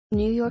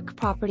New York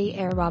property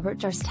heir Robert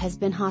Durst has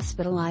been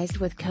hospitalized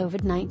with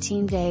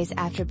COVID-19 days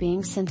after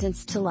being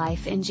sentenced to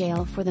life in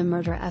jail for the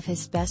murder of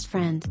his best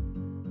friend.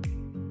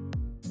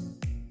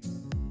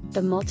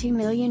 The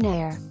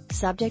multi-millionaire,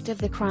 subject of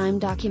the crime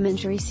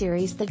documentary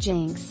series The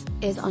Jinx,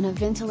 is on a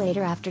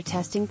ventilator after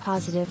testing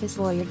positive, his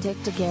lawyer Dick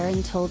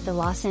DeGuerin told the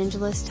Los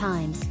Angeles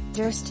Times.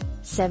 Durst,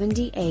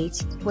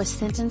 78, was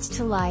sentenced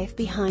to life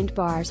behind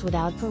bars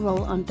without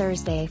parole on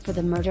Thursday for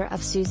the murder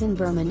of Susan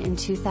Berman in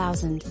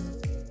 2000.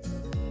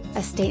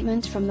 A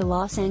statement from the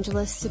Los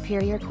Angeles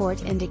Superior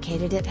Court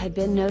indicated it had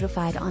been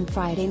notified on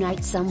Friday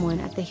night someone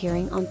at the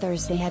hearing on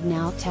Thursday had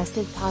now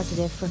tested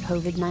positive for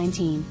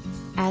COVID-19.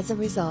 As a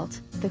result,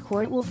 the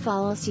court will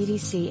follow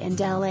CDC and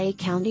LA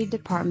County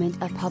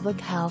Department of Public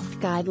Health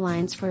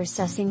guidelines for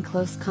assessing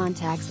close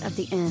contacts of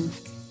the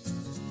INV.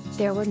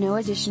 There were no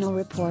additional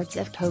reports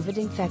of COVID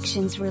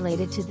infections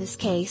related to this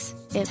case,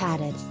 it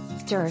added.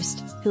 Durst,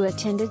 who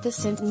attended the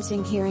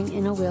sentencing hearing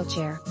in a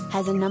wheelchair,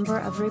 has a number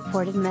of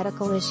reported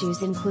medical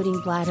issues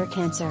including bladder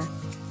cancer.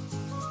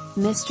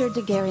 Mr.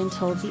 DeGuerin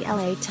told the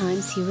LA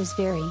Times he was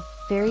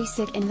very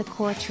sick in the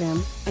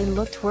courtroom, and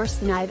looked worse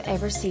than I've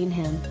ever seen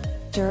him.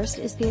 Durst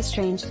is the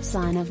estranged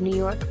son of New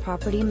York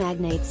property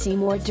magnate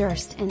Seymour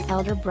Durst and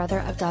elder brother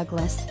of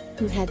Douglas,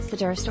 who heads the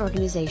Durst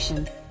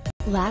Organization.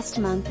 Last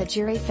month a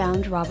jury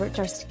found Robert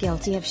Durst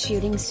guilty of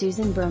shooting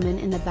Susan Berman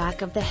in the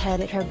back of the head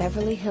at her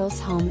Beverly Hills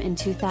home in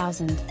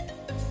 2000.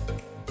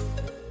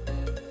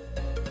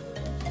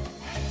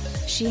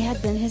 She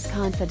had been his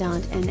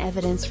confidante, and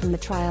evidence from the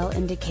trial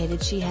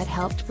indicated she had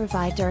helped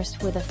provide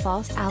Durst with a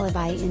false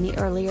alibi in the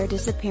earlier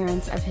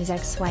disappearance of his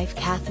ex-wife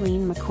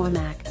Kathleen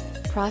McCormack.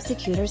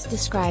 Prosecutors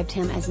described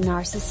him as a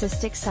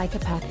narcissistic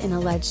psychopath and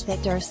alleged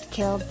that Durst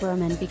killed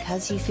Berman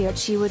because he feared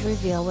she would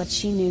reveal what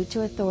she knew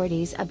to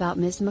authorities about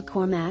Ms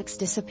McCormack's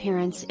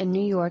disappearance in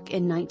New York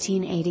in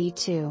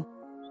 1982.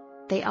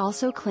 They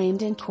also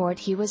claimed in court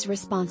he was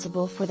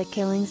responsible for the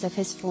killings of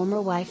his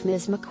former wife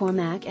Ms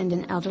McCormack and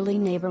an elderly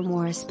neighbor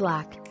Morris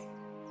Black.